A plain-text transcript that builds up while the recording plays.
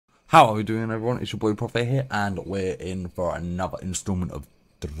How are we doing, everyone? It's your boy Prophet here, and we're in for another installment of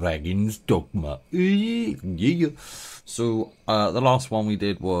Dragon's Dogma. Yeah. So, the last one we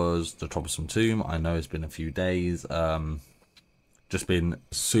did was the Troublesome Tomb. I know it's been a few days. Just been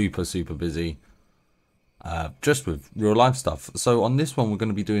super busy. Just with real life stuff. So on this one, we're going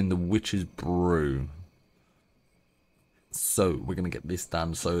to be doing the Witch's Brew. So we're going to get this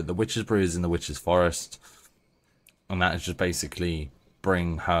done. So the Witch's Brew is in the Witch's Forest, and that is just basically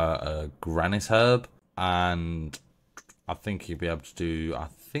bring her a gransys herb, and I think you'll be able to do, I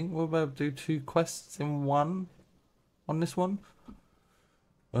think we'll be able to do 2 quests in one on this one.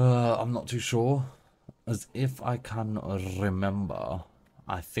 I'm not too sure, as if I can remember,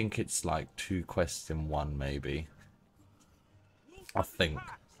 I think it's like 2 quests in one, maybe. I think.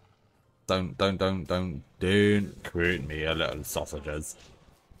 Don't create me a little sausages.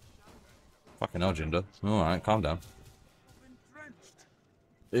 Fucking hell, Jinder. Alright, calm down.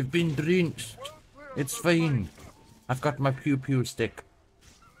 They've been drenched. It's fine. I've got my pew stick.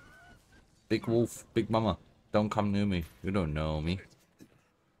 Big wolf, big mama. Don't come near me. You don't know me.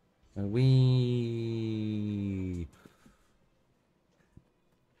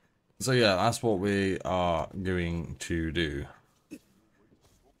 So yeah, that's what we are going to do.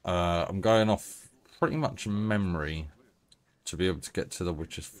 I'm going off pretty much memory to be able to get to the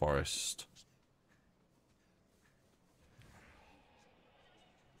Witch's Forest.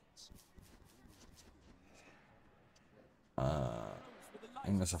 I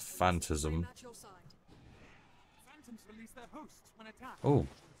think there's a phantasm. Oh.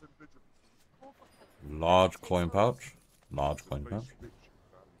 Large coin pouch. Large coin pouch.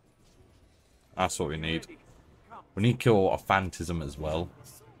 That's what we need. We need to kill a phantasm as well.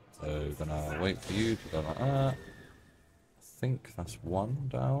 So gonna wait for you to go like that. I think that's 1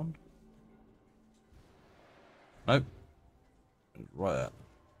 down. Nope. Right there.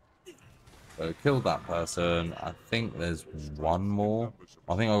 So killed that person. I think there's 1 more.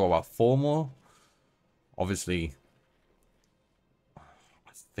 I think I got about 4 more. Obviously, I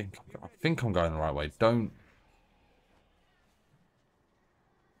think I'm going the right way. Don't.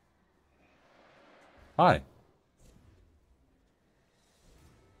 Hi.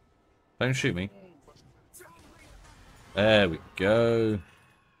 Don't shoot me. There we go.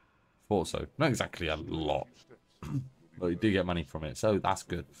 Thought so. Not exactly a lot, but you do get money from it, so that's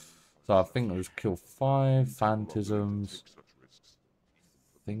good. So I think I'll just kill 5 phantasms.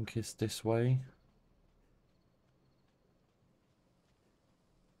 I think it's this way.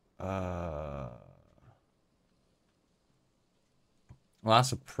 Well,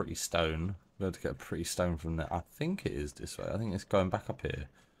 that's a pretty stone. We're able to get a pretty stone from there. I think it is this way. I think it's going back up here.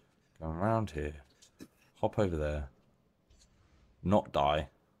 Going around here. Hop over there. Not die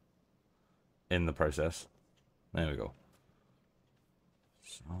in the process. There we go.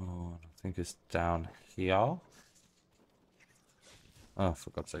 So, I think it's down here. Oh, for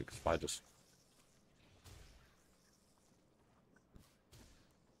God's sake, spiders.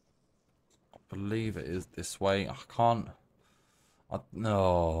 I believe it is this way. I can't.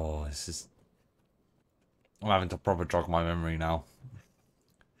 No, this is. I'm having to proper jog my memory now.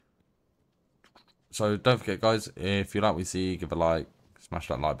 So don't forget, guys, if you like what we see, give a like, smash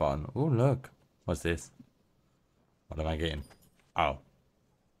that like button. Oh, look. What's this? What am I getting? Oh.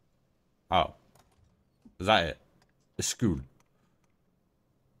 Oh. Is that it? A school.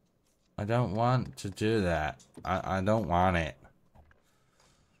 I don't want to do that. I don't want it.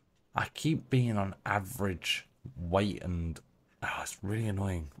 I keep being on average weight and... Oh, it's really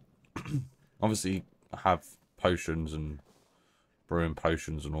annoying. Obviously, I have potions and brewing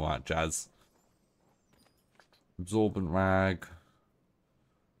potions and all that jazz. Absorbent rag.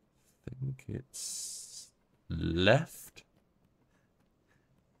 I think it's left.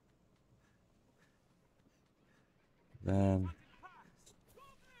 Then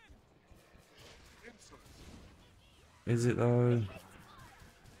is it though?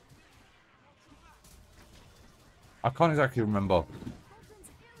 I can't exactly remember.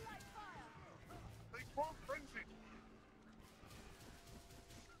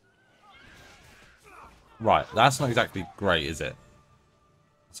 Right, that's not exactly great, is it?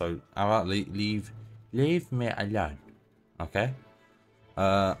 So how about leave me alone, okay?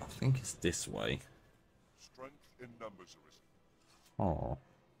 I think it's this way. Strength in numbers, Arisen. Oh.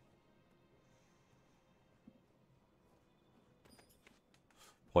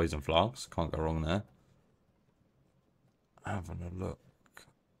 Poison flasks, can't go wrong there. Having a look.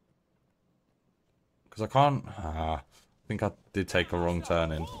 Because I can't... I think I did take a wrong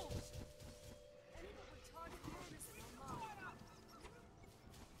turn in.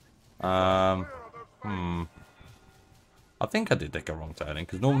 I think I did take a wrong turning,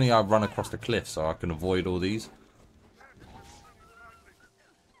 because normally I run across the cliff so I can avoid all these.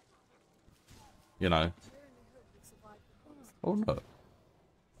 You know. Oh, look.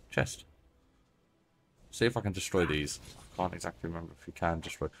 Chest. See if I can destroy these. I can't exactly remember if you can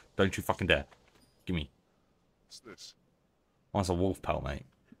destroy. Don't you fucking dare. Gimme. What's this? Oh, it's a wolf pelt, mate.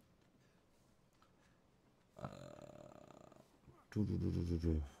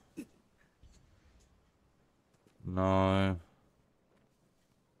 No.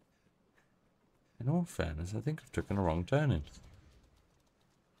 In all fairness, I think I've taken a wrong turning.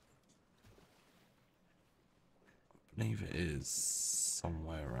 I believe it is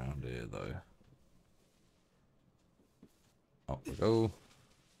somewhere around here, though. Up we go.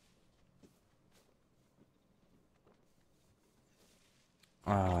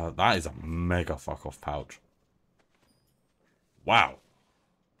 That is a mega fuck off pouch. Wow.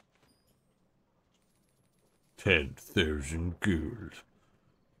 10,000 gold.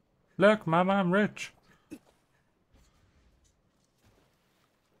 Look, Mama, I'm rich.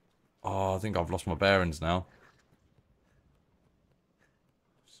 Oh, I think I've lost my bearings now.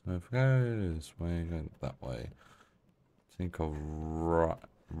 So if we go this way, go that way. I think of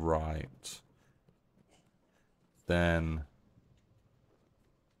right. Then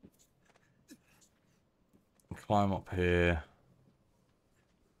climb up here.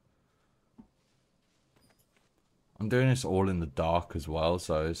 I'm doing this all in the dark as well,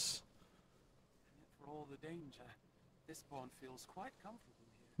 so it's... For all the danger, this spawn feels quite comfortable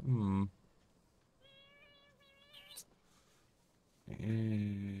here.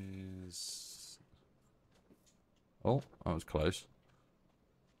 Is... Oh, that was close.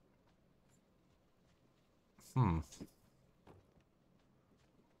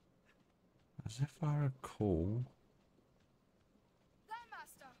 As if I recall...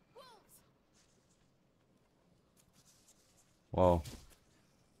 Well,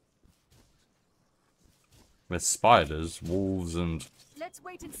 with spiders, wolves, and let's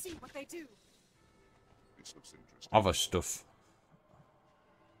wait and see what they do. This looks interesting. other stuff.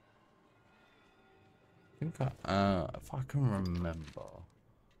 I think if I can remember,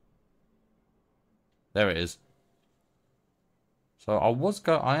 there it is. So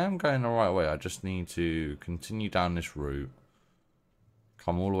I am going the right way. I just need to continue down this route,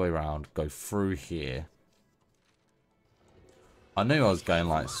 come all the way around, go through here. I knew I was going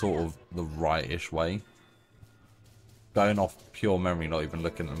like sort of the right-ish way. Going off pure memory, not even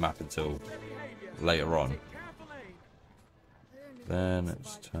looking at the map until later on. Then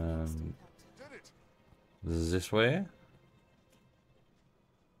it's turned this way.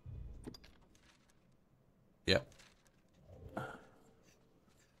 Yep.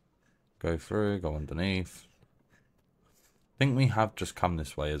 Go through, go underneath. I think we have just come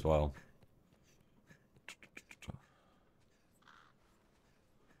this way as well.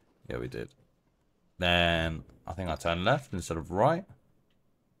 Yeah, we did. Then I think I turned left instead of right.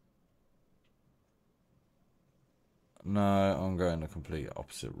 No, I'm going the complete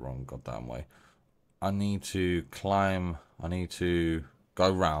opposite, wrong goddamn way. I need to climb. I need to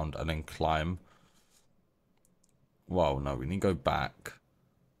go round and then climb. Well, no, we need to go back.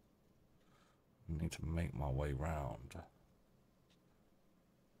 I need to make my way round.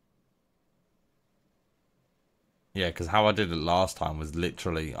 Yeah, because how I did it last time was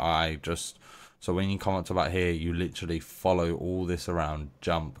literally, so when you come up to about here, you literally follow all this around,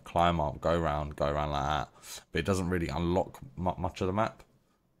 jump, climb up, go around like that. But it doesn't really unlock much of the map.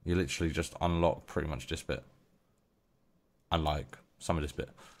 You literally just unlock pretty much this bit. Unlike some of this bit.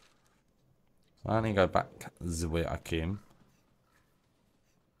 So I need to go back the way I came.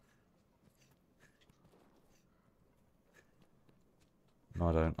 No,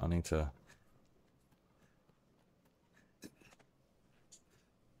 I don't. I need to...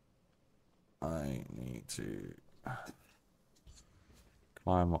 I need to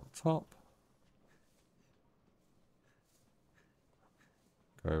climb up top,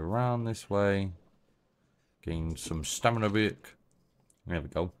 go around this way, gain some stamina back. There we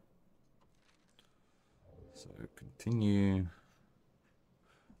go. So continue.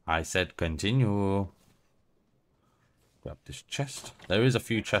 I said continue. Grab this chest. There is a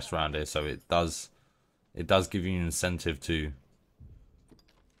few chests around here, so it does give you an incentive to,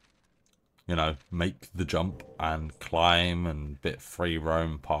 you know, make the jump and climb and bit free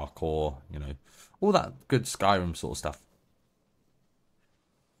roam, parkour, you know, all that good Skyrim sort of stuff.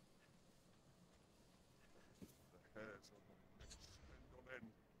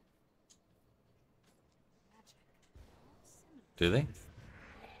 Do they?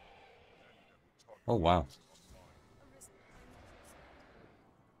 Oh, wow.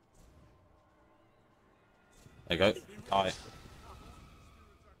 There you go. Die.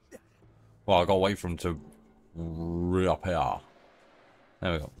 Well, I got to wait for him to reappear.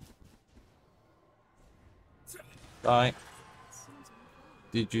 There we go. Die.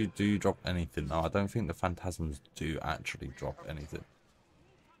 Do you drop anything? No, I don't think the phantasms do actually drop anything.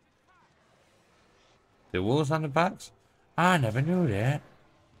 The walls and the backs? I never knew that.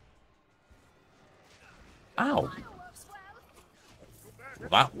 Ow!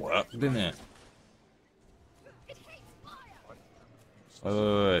 That worked, didn't it?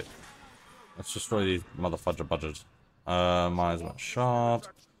 Wait. Let's destroy these motherfudger budgets. Might as well shard.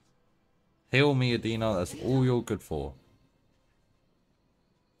 Heal me, Adina. That's all you're good for.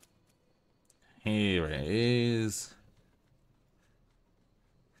 Here it is.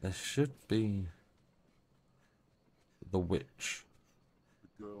 There should be the witch.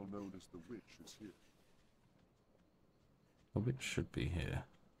 The girl known as the witch is here. The witch should be here.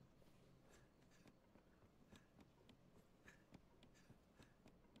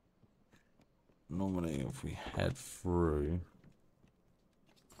 Normally, if we head through,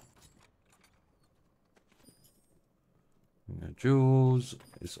 jewels,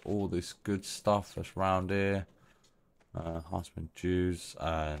 it's all this good stuff that's around here. Huntsman Jews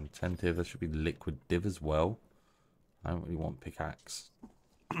and Tentive. There should be liquid div as well. I don't really want pickaxe.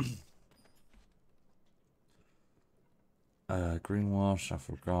 Greenwash,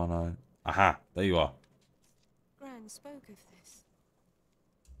 Africano. Aha, there you are. Gran spoke of this.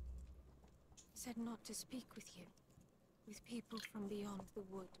 Said not to speak with you, with people from beyond the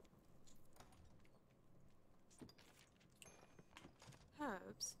wood.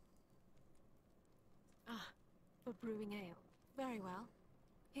 Herbs? Ah, for brewing ale. Very well.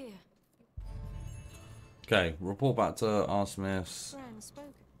 Here. Okay, report back to Artemis. Gran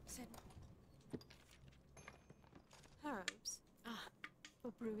spoke. Said herbs. Ah,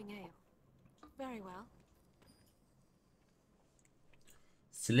 for brewing ale. Very well.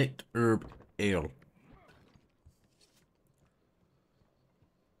 Select herb ale.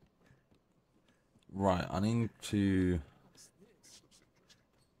 Right, I need to.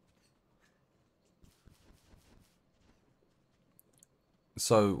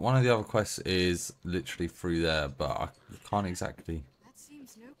 So one of the other quests is literally through there, but I can't exactly. That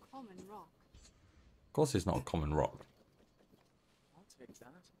seems no common rock. Of course, it's not a common rock. I'll take that.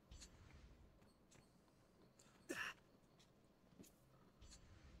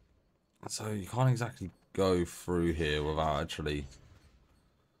 So you can't exactly go through here without actually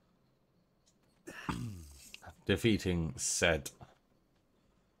defeating said.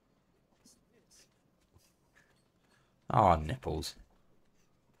 Ah, nipples.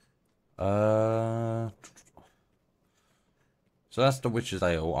 So that's the Witch's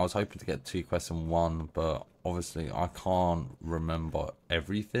Ale. I was hoping to get 2 quests in 1, but obviously I can't remember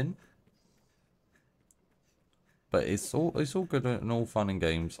everything. But it's all good and all fun and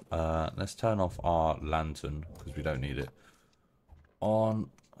games. Let's turn off our lantern because we don't need it.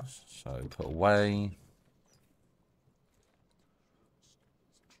 On, so put away.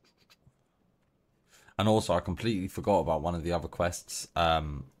 And also I completely forgot about one of the other quests.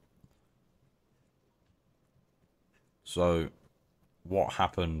 So what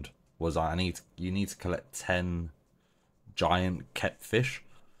happened was you need to collect 10 giant kept fish,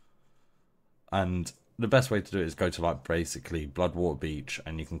 and the best way to do it is go to like basically Bloodwater Beach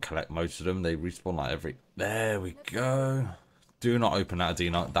and you can collect most of them. They respawn like every. There we go. Do not open that,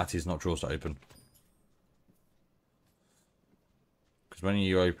 Adina. That is not yours to open. Because when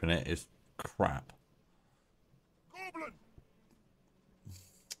you open it, it's crap. Goblin!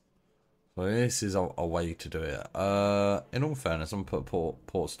 So this is a way to do it. In all fairness, I'm gonna put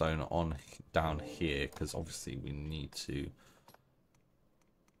port stone on down here because obviously we need to.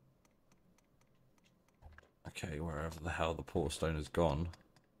 Okay, wherever the hell the port stone has gone,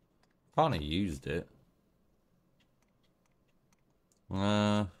 can't have used it.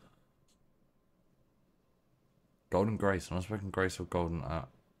 Golden Grace. Unspoken Grace of Golden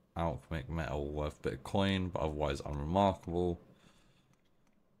Alchemic Metal worth a bit of coin, but otherwise unremarkable.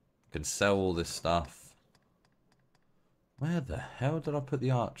 Can sell all this stuff. Where the hell did I put the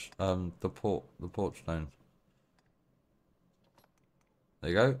port stone? There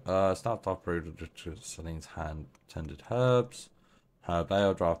you go. Start draft brew Celine's hand tended herbs. Herb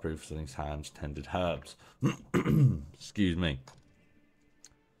ale draft brew Celine's hands tended herbs. Excuse me.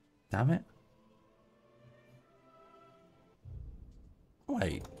 Damn it.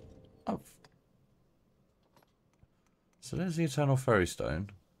 Wait. Oh. So there's the Eternal Fairy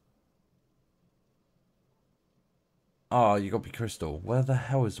Stone. Oh, you got me crystal. Where the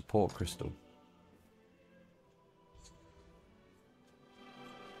hell is the port crystal?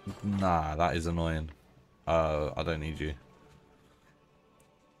 Nah, that is annoying. I don't need you.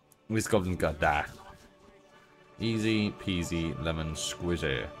 This goblin's gotta die. Easy peasy lemon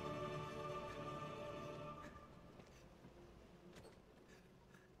squeezy.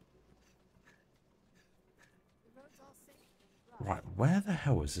 Right, where the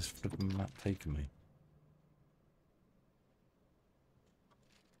hell is this flipping map taking me?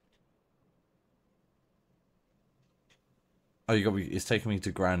 Oh, you got me. It's taking me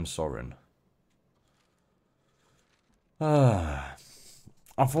to Grand Sorin.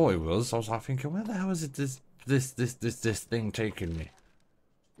 I thought it was. I was like thinking, where the hell is it? This thing taking me?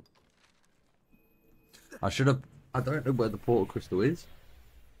 I should have. I don't know where the portal crystal is.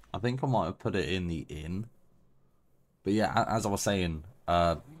 I think I might have put it in the inn. But yeah, as I was saying,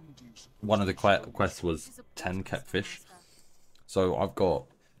 one of the quests was 10 kept fish. So I've got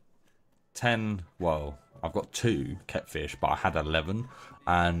 10. Well, I've got 2 kept fish, but I had 11,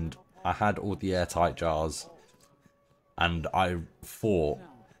 and I had all the airtight jars. And I thought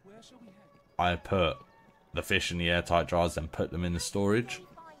I put the fish in the airtight jars and put them in the storage.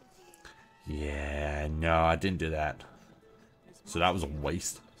 Yeah, no, I didn't do that. So that was a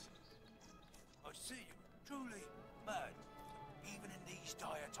waste. I see you, truly mad. Even in these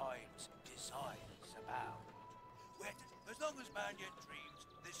dire times, desires abound. As long as man yet dreams,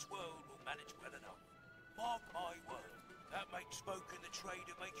 this world will manage well enough. Mark my word, that makes spoken the trade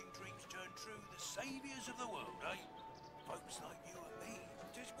of making dreams turn true, the saviours of the world, eh? Folks like you and me,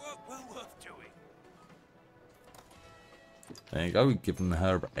 'tis work well worth doing. There you go, we've given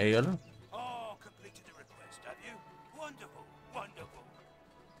her ale. Oh, completed the request, have you? Wonderful, wonderful.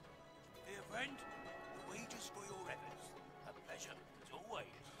 Dear friend, the wages for your efforts. A pleasure, as always.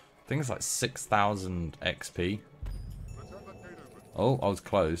 I think it's like 6,000 XP. Let's have that gate open. Oh, I was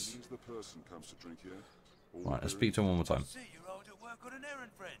close. Means the person comes to drink here. Right, let's speak to him one more time. See, you're hard at work on an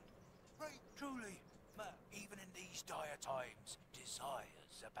errand, friend. Right, truly. Even in these dire times,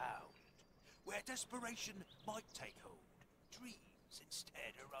 desires abound. Where desperation might take hold, dreams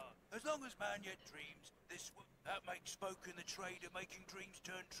instead arise. As long as man yet dreams, that makes spoken the trade of making dreams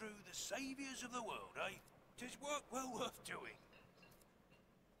turn true, the saviours of the world, eh? 'Tis work well worth doing.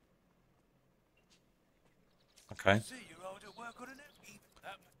 Okay. See, you're hard at work on an errand.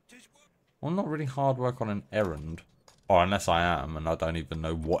 'Tis work. Well, not really hard work on an errand. Or unless I am, and I don't even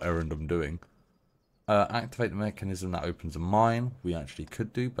know what errand I'm doing. Activate the mechanism that opens a mine. We actually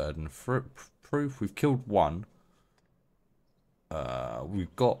could do burden proof. We've killed 1.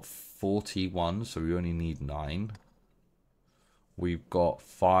 We've got 41, so we only need 9. We've got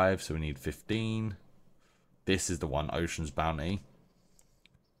 5, so we need 15. This is the one, Ocean's Bounty.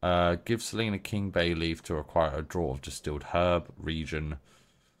 Give Selena King Bay leave to acquire a drawer of distilled herb region.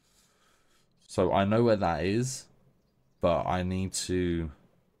 So I know where that is, but I need to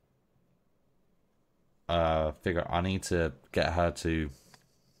I need to get her to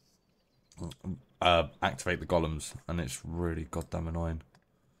activate the golems, and it's really goddamn annoying.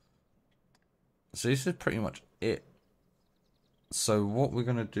 So this is pretty much it. So what we're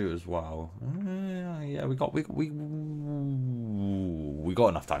gonna do as well? Yeah, we got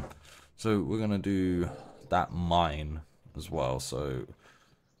enough time. So we're gonna do that mine as well. So,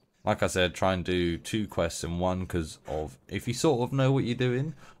 like I said, try and do 2 quests in one, because of if you sort of know what you're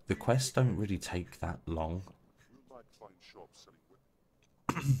doing, the quests don't really take that long. You might find shops selling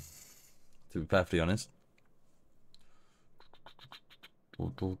weapons. To be perfectly honest.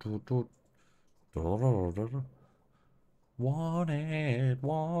 Wanted,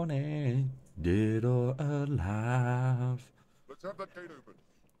 dead or alive. Let's have that gate open.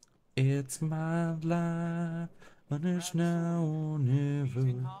 It's my life, but it's now or never.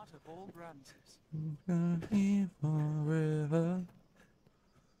 Beating heart of all gransys. Here forever.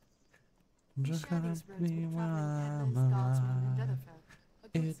 Just gotta Shannon's be roots with why travelling I'm peddlers, guardsmen, and alive. other folk. A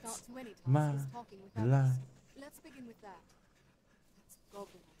good It's start to any task my is talking with life. others. Let's begin with that. That's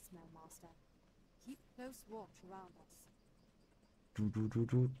goblin I smell, Master. Keep close watch around us.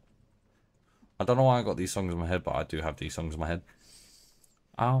 I don't know why I got these songs in my head, but I do have these songs in my head.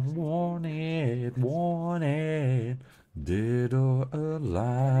 I'm wanted, dead or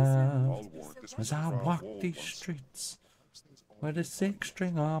alive. I'll warrant this As was I a walk wall these once. streets with a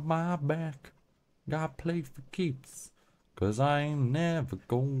 6-string on my back, got play for keeps, 'cause I ain't never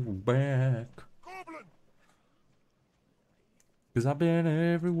going back. Goblin! 'Cause I've been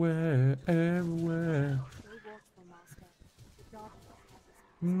everywhere, everywhere. Go watchful, Master. The darkness has its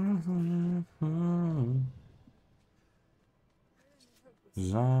Mm-hmm.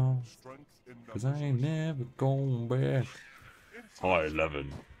 Strength in 'Cause I numbers. ain't never going back. Hi,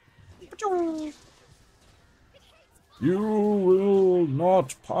 11. You will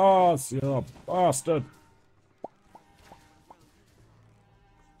not pass, you bastard.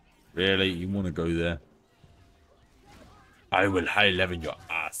 Really? You want to go there? I will high level your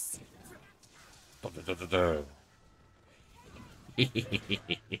ass. Da, da, da, da, da.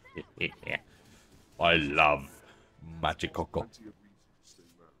 I love Magic Coco. Plenty of reason to stay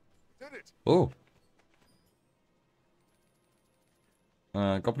around. Did it! Oh.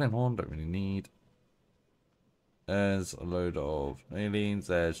 Goblin Horn, don't really need. There's a load of aliens.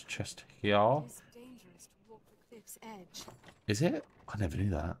 There's chest here. It's dangerous to walk the cliff's edge. Is it? I never knew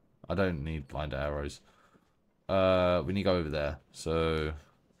that. I don't need blind arrows. We need to go over there. So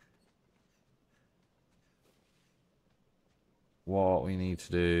what we need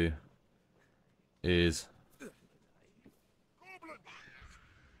to do is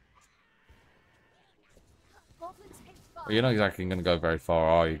Goblins hate fire. well, you're not exactly going to go very far,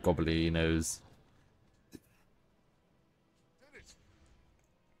 are you, Gobbly-nose?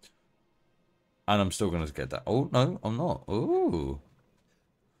 And I'm still going to get that. Oh, no, I'm not. Ooh.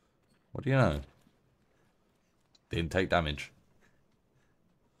 What do you know? Didn't take damage.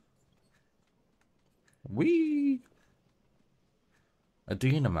 Whee!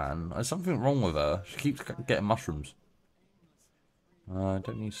 Adina, man. There's something wrong with her. She keeps getting mushrooms. I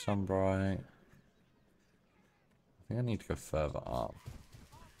don't need sunbright. I think I need to go further up.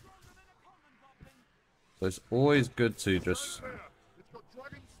 So it's always good to just... It's got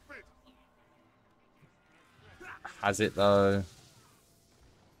dragon spit! Has it though?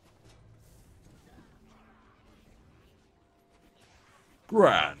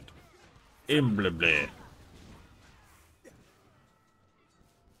 Grand. Imblibly.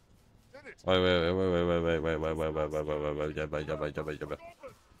 Wait.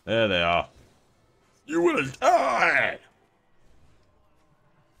 There they are. You will die!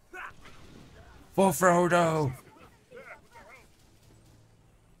 For Frodo!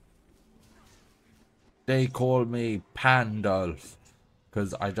 They call me Pandulf.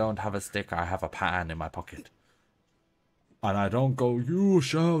 Because I don't have a stick, I have a pan in my pocket. And I don't go, you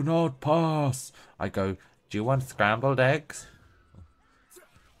shall not pass. I go, do you want scrambled eggs?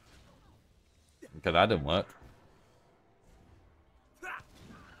 Okay, that didn't work.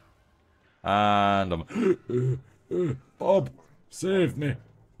 And I'm... Bob, save me.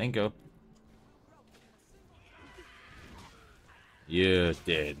 Thank you. You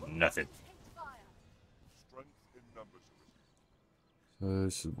did nothing. Strength in numbers. So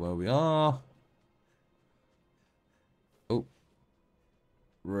this is where we are. Oh.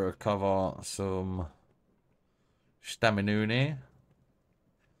 Recover some stamina.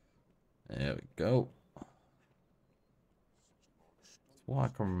 There we go. What I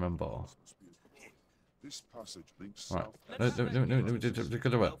can remember. This passage links Right. south.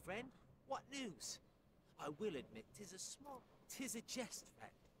 No. Well, friend, what news? I will admit, 'tis a jest,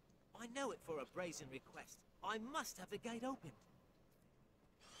 friend. I know it for a brazen request. I must have the gate opened.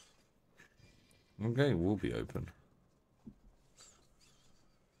 Okay, we'll be open.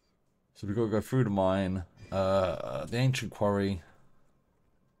 So we've got to go through the mine, the ancient quarry.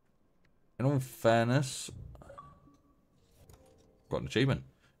 In all fairness, got an achievement.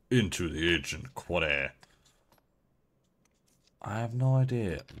 Into the ancient quarry. I have no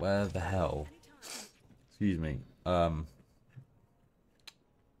idea where the hell. Excuse me.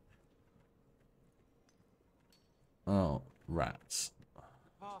 Oh, rats.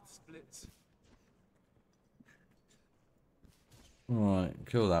 Path splits. Alright,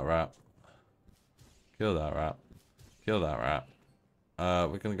 kill that rat. Kill that rat. Kill that rat.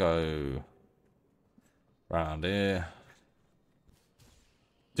 We're gonna go round here.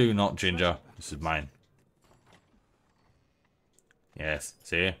 Do not ginger. This is mine. Yes,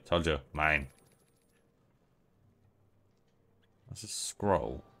 see? Told you. Mine. That's a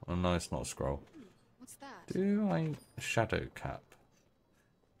scroll. Oh no, it's not a scroll. What's that? Do I shadow cap?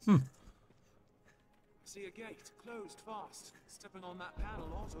 See a gate, closed fast. Stepping on that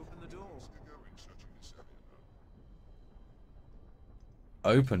panel ought to open the door. Going searching this area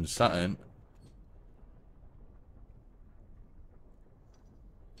now. Open something.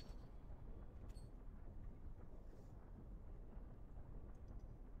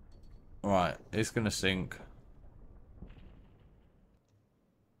 Right, it's gonna sink.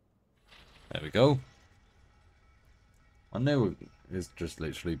 There we go. I know it's just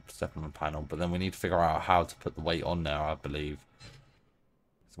literally stepping on a panel, but then we need to figure out how to put the weight on there, I believe.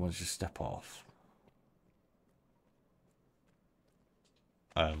 So once you step off.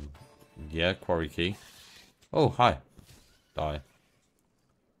 Yeah, quarry key. Oh, hi. Die.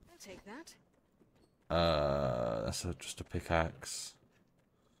 I'll take that. That's just a pickaxe.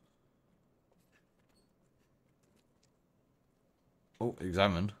 Oh,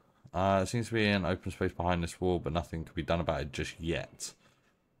 examine. There seems to be an open space behind this wall, but nothing can be done about it just yet.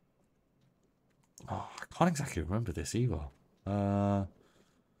 Can't exactly remember this either. So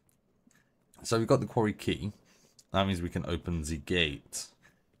we've got the quarry key. That means we can open the gate.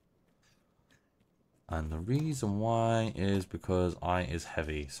 And the reason why is because I is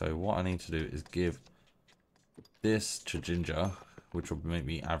heavy. So what I need to do is give this to Ginger, which will make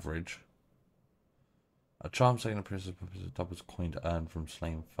me average. A charm second appearance doubles coin to earn from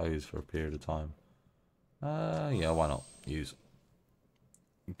slaying foes for a period of time. Yeah, why not? Use.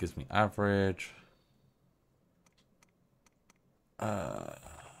 It gives me average.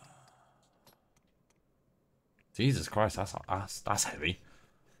 Jesus Christ, that's heavy.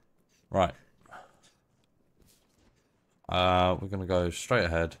 Right. We're gonna go straight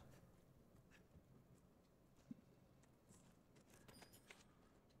ahead.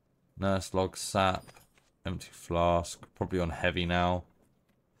 Nurse log sap, empty flask, probably on heavy now.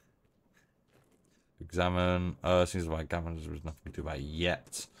 Examine. Seems like gammon there's nothing to do about it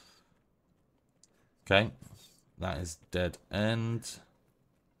yet. Okay, that is dead end.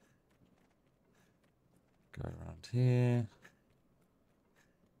 Go around here.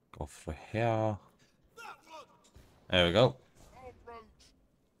 Go for here. There we go.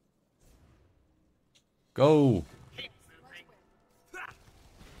 Go.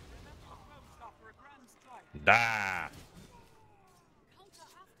 Da.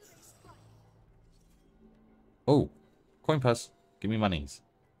 Oh, coin purse. Give me monies.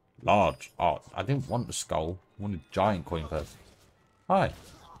 Large. Oh, I didn't want the skull. I wanted a giant coin purse. Hi.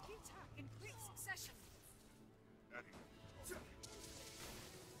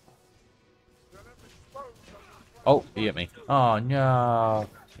 Oh, he hit me. Oh no,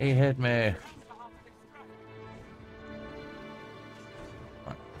 he hit me.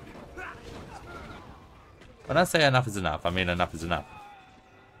 When I say enough is enough, I mean enough is enough.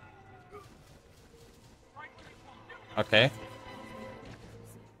 Okay.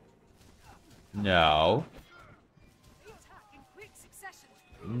 No.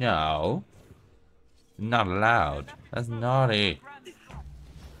 No. Not allowed. That's naughty.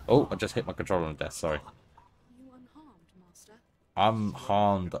 Oh, I just hit my controller on death, sorry. You unharmed, Master? I'm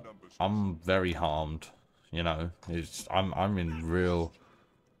harmed. I'm very harmed. You know, I'm in real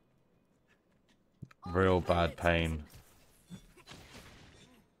bad pain.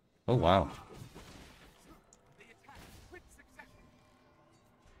 Oh wow.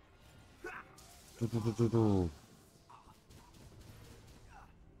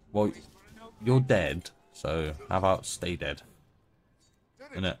 Well, you're dead, so how about stay dead?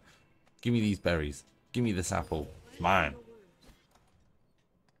 Innit? Give me these berries. Give me this apple. It's mine.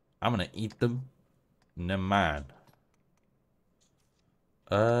 I'm gonna eat them. And they're mine.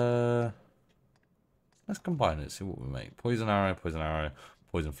 Let's combine it, see what we make. Poison arrow,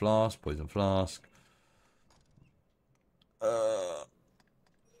 poison flask, poison flask.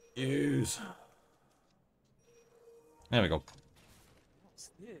 Use. There we go. What's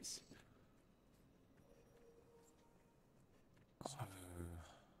this?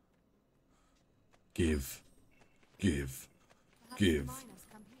 Give. Give. Perhaps Give. the miners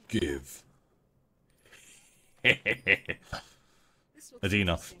come here. Give. This looks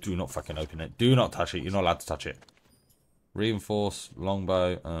Adina, interesting. do not fucking open it. Do not touch it. You're not allowed to touch it. Reinforce,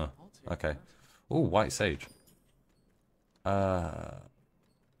 longbow. Okay. Oh, white sage.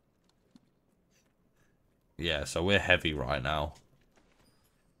 Yeah, so we're heavy right now.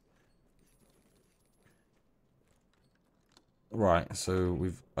 Right, so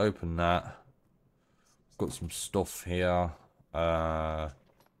we've opened that. Got some stuff here. In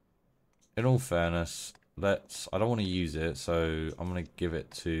all fairness, I don't want to use it, so I'm gonna give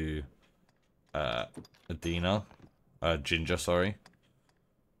it to Adina. Ginger, sorry.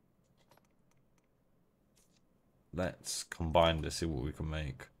 Let's combine this, see what we can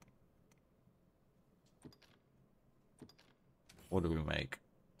make. What do we make?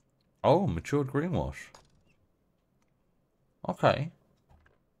 Oh, matured greenwash. Okay.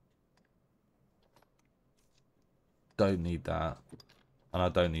 Don't need that. And I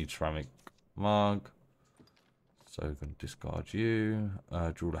don't need ceramic mug. So we're going to discard you.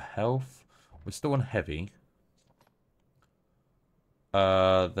 Draw the health. We're still on heavy.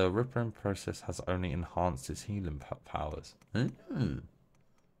 The ripping process has only enhanced his healing powers.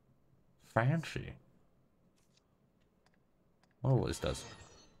 Fancy. I wonder what this does.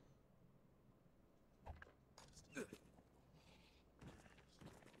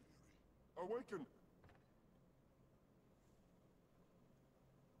 Awaken!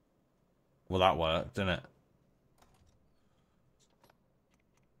 Well, that worked, didn't it?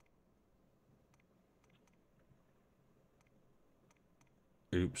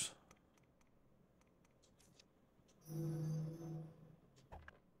 Oops.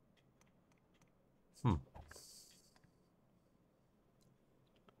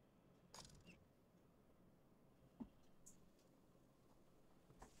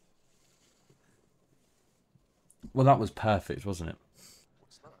 Well, that was perfect, wasn't it?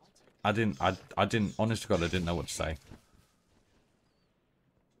 What's that? I didn't, honest to God, I didn't know what to say.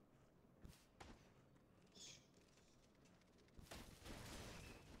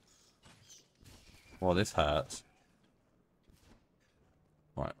 Well, this hurts.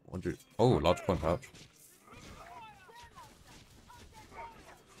 Right, what do you... Oh, large coin pouch.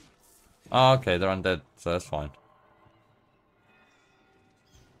 Oh, okay, they're undead, so that's fine.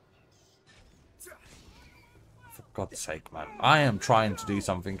 For God's sake, man. I am trying to do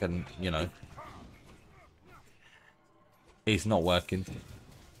something and, you know... It's not working.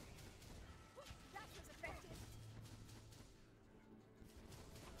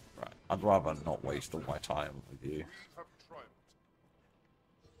 Right, I'd rather not waste all my time with you. We have triumphed.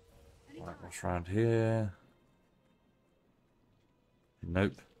 Right, what's around here?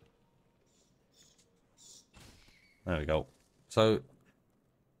 Nope. There we go. So,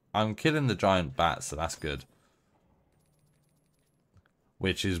 I'm killing the giant bats, so that's good.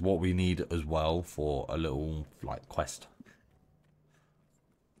 Which is what we need as well for a little, like, quest.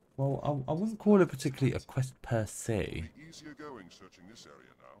 Well, I wouldn't call it particularly a quest per se. Be easier going searching this area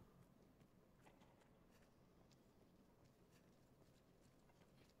now.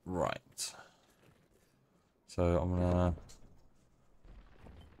 Right. So, I'm gonna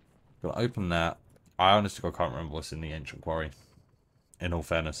open that. I honestly can't remember what's in the ancient quarry. In all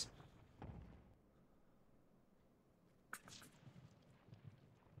fairness.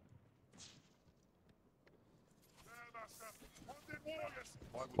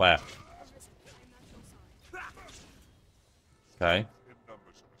 Where? Okay. In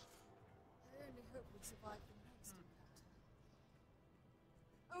numbers. I only hope we survive the next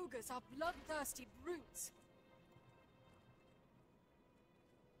impact. Ogres are bloodthirsty brutes.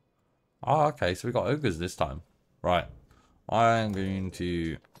 Oh, okay, so we got ogres this time. Right. I'm going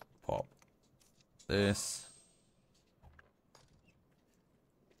to pop this.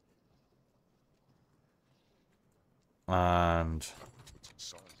 And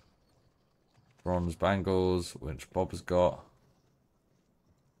bronze bangles, which Bob has got.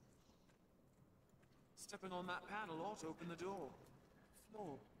 Stepping on that panel ought to open the door.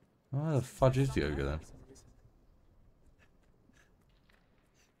 Floor. Where the fudge is the ogre then? We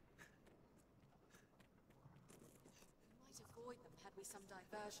might avoid them had we some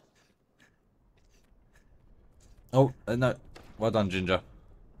diversion. Oh, no. Well done, Ginger.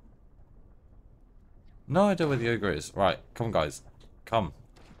 No idea where the ogre is. Right, come on, guys. Come.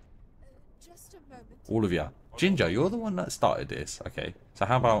 Just a moment. All of you. Ginger, you're the one that started this. Okay, so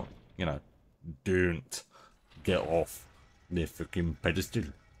how about, you know, don't get off the freaking pedestal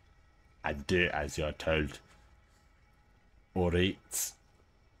and do as you're told. Alright.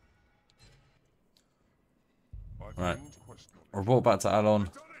 Right. Report back to Alon.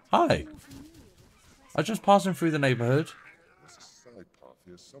 Hi. I was just passing through the neighborhood. There's a side path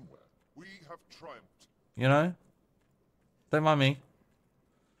here somewhere. We have triumphed. You know? Don't mind me.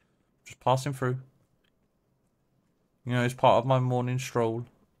 Just passing through. You know, it's part of my morning stroll.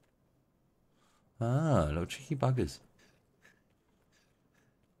 Ah, little cheeky buggers.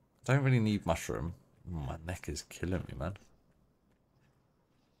 Don't really need mushroom. My neck is killing me, man.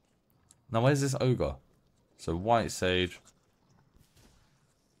 Now, where's this ogre? So, white sage.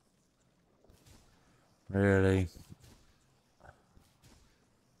 Really?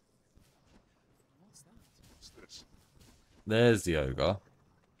 What's this? There's the ogre.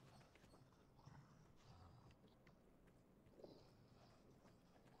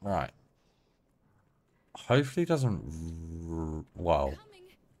 Right. Hopefully it doesn't... Wow.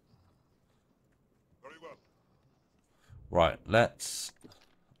 Very well. Right, let's...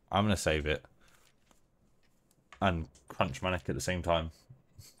 I'm going to save it. And crunch my neck at the same time.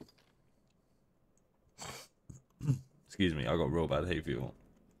 Excuse me, I got real bad hay fever.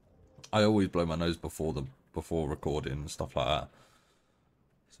 I always blow my nose before recording and stuff like that.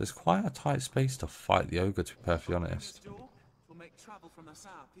 So it's quite a tight space to fight the ogre, to be perfectly honest. This door will make travel from the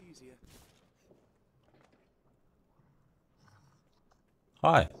south easier.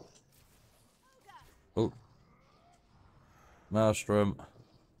 Hi. Oh. Maelstrom.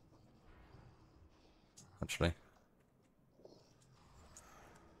 Actually.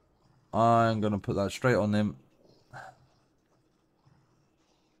 I'm going to put that straight on him.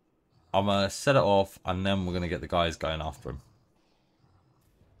 I'm going to set it off, and then we're going to get the guys going after him.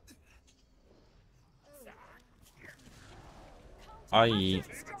 I.e.,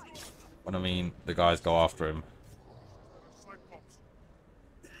 when I mean the guys go after him.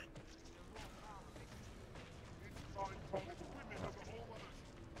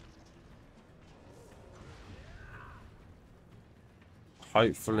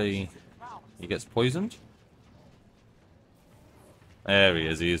 Hopefully he gets poisoned. There he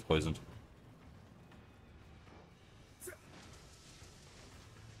is. He is poisoned.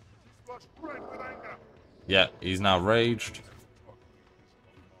 Flushed red with anger. Yeah, he's now raged.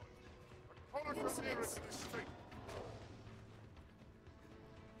 Follow from here into this street.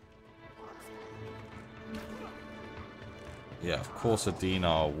 Yeah, of course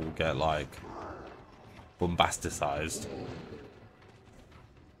Adina will get, like, bombasticized.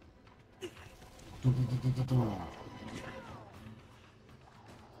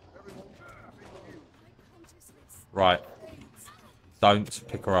 Right. Don't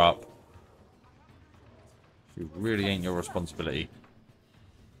pick her up. She really ain't your responsibility.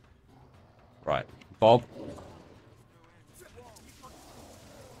 Right. Bob.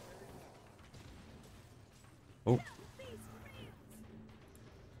 Oh.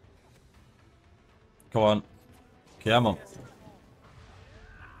 Come on. Come on.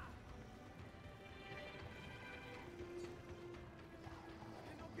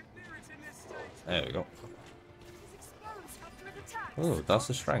 There we go. Oh, that's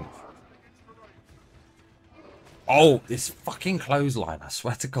the strength. Oh, this fucking clothesline, I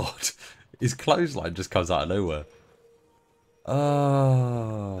swear to God. His clothesline just comes out of nowhere.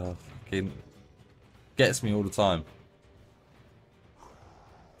 Oh, fucking gets me all the time.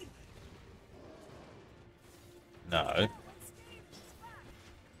 No.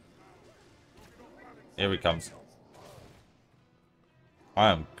 Here he comes. I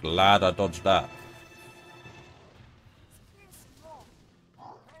am glad I dodged that.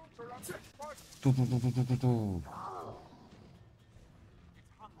 Of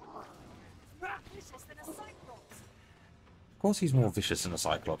course he's more vicious than a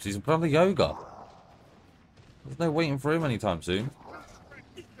Cyclops. He's a bloody yoga. There's no waiting for him anytime soon.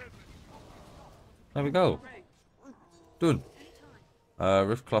 There we go. Done.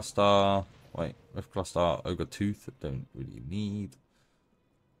 Rift Cluster. Wait, Rift Cluster, Ogre Tooth. Don't really need.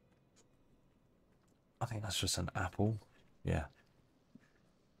 I think that's just an apple. Yeah.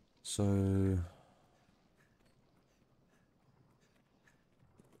 So.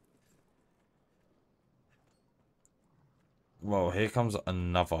 Well, here comes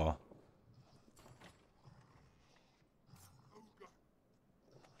another.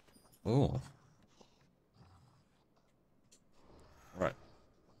 Oh. Right.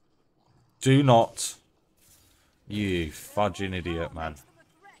 Do not. You fudging idiot, man.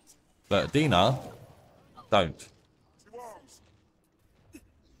 Look, Dina. Don't.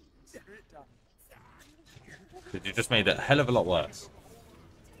 Because you just made it a hell of a lot worse.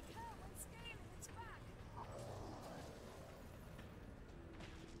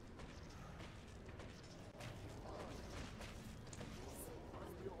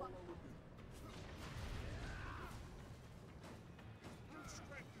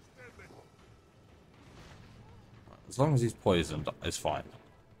 As long as he's poisoned, it's fine.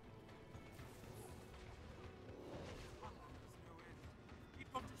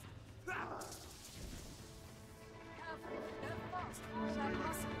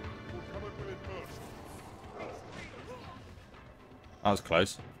 That was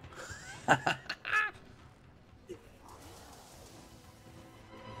close.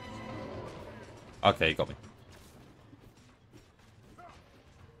 Okay, you got me.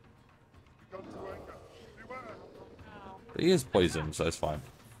 But he is poisoned, so it's fine.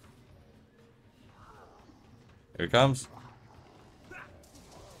 Here he comes.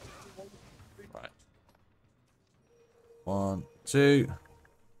 Right. 1, 2.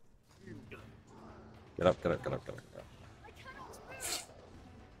 Get up, get up, get up, get up, get up.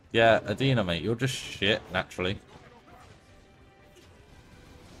 Yeah, Adina, mate, you're just shit, naturally.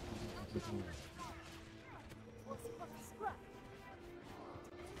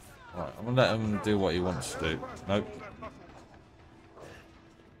 Right, I'm gonna let him do what he wants to do. Nope.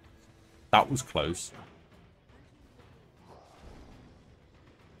 That was close.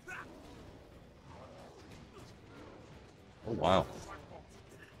 Oh, wow.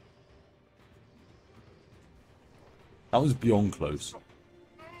 That was beyond close.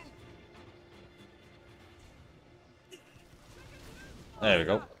 There we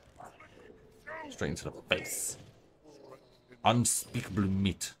go. Straight into the face. Unspeakable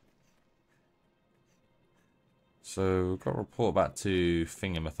meat. So, we've got to report back to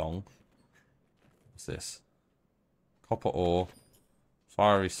Thingamathong. What's this? Copper ore.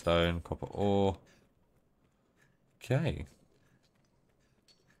 Fiery stone. Copper ore. Okay.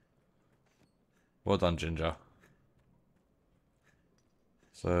 Well done, Ginger.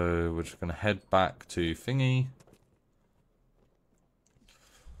 So, we're just going to head back to Thingy.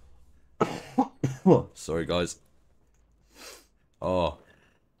 Sorry, guys. Oh.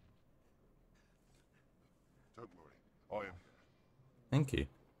 Don't worry. Thank you.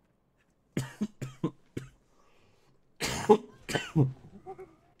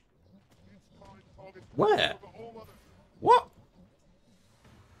 Where? What?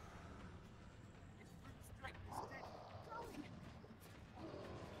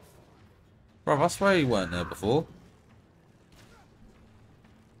 Bro, I swear you weren't there before.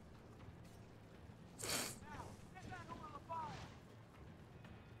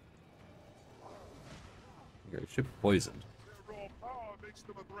 You should be poisoned. Their raw power makes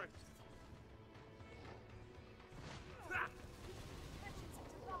them a threat.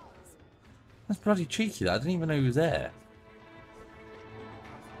 That's bloody cheeky. I didn't even know he was there.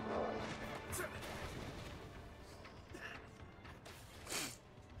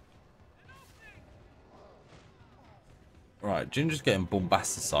 Right, Ginger's getting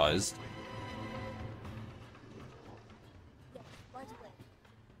bombasticized. Yes, right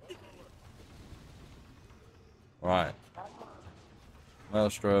away. Right.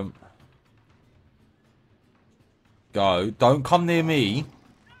 Maelstrom. Go. Don't come near me.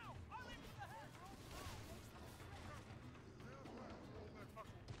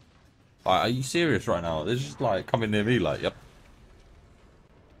 Like, are you serious right now? They're just like coming near me like, yep.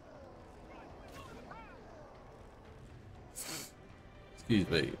 Excuse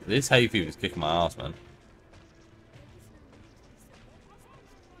me. This hay fever's kicking my ass, man.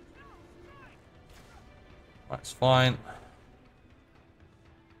 Right, it's fine.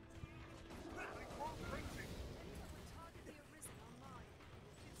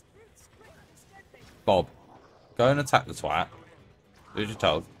 Bob, go and attack the twat. Do as you're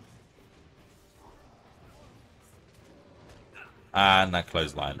told. And that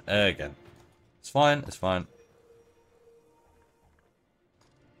clothesline again. It's fine, it's fine.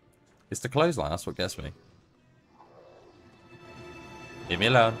 It's the clothesline, that's what gets me. Leave me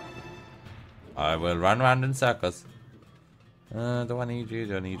alone. I will run around in circles. Do I need you?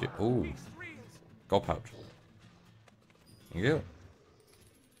 Do I need you? Ooh. Gold pouch. Thank you.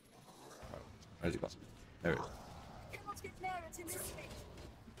 Where's he gone? There he is.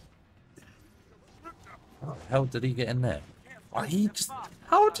 How the hell did he get in there? Oh, he just...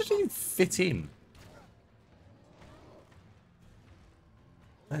 How did he fit in?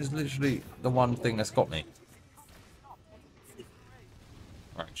 That is literally the one thing that's got me.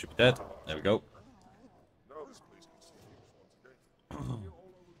 Alright, should be dead. There we go. Now this place can see once again.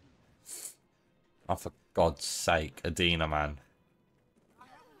 Oh, for God's sake, Adina, man.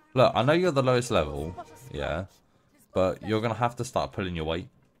 Look, I know you're the lowest level, yeah, but you're going to have to start pulling your weight.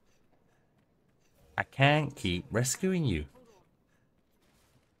 I can't keep rescuing you.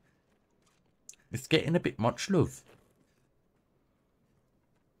 It's getting a bit much, love.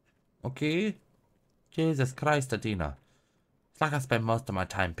 Okay? Jesus Christ, Adina. It's like I spend most of my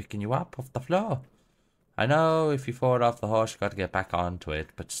time picking you up off the floor. I know if you fall off the horse, you got to get back onto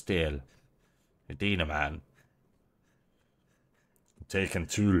it, but still. Adina, man. Taking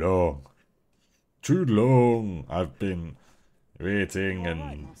too long. Too long. I've been waiting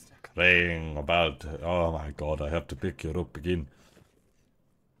and praying about... Oh my God, I have to pick you up again.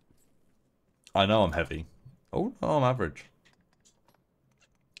 I know I'm heavy. Oh, no, I'm average.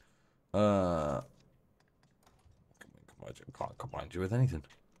 Can't combine you with anything.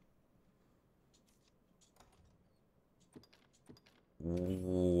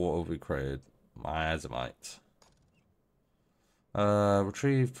 What have we created? Miasmite.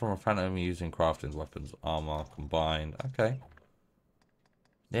 Retrieved from a phantom using crafting weapons, armor combined. Okay.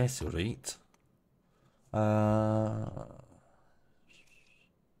 Yes, right.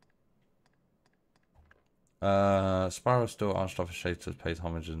 Spiral Steel Unstoppable Shaders pays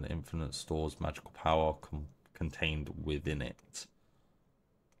homage and infinite stores magical power contained within it.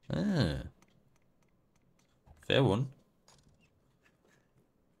 Ah. Fair one.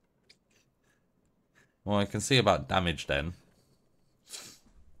 Well, I can see about damage then.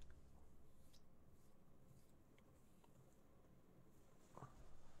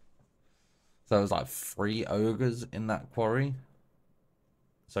 So it was like 3 ogres in that quarry.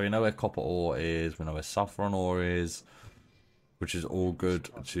 So we know where copper ore is, we know where saffron ore is, which is all good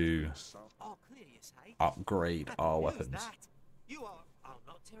to upgrade our weapons. You are... I'll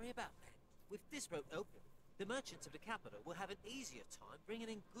not tarry about that. With this road open, the merchants of the capital will have an easier time bringing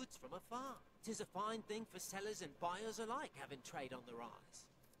in goods from afar. 'Tis a fine thing for sellers and buyers alike, having trade on the rise.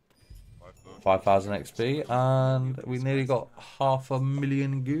 5,000 XP, and we nearly got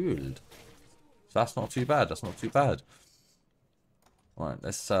 500,000 gold. So that's not too bad, that's not too bad. Right,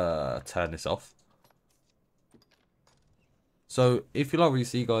 let's turn this off. So, if you like what you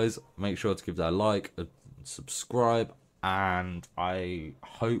see, guys, make sure to give that a like, subscribe, and I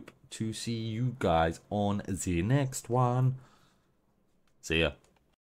hope to see you guys on the next one. See ya.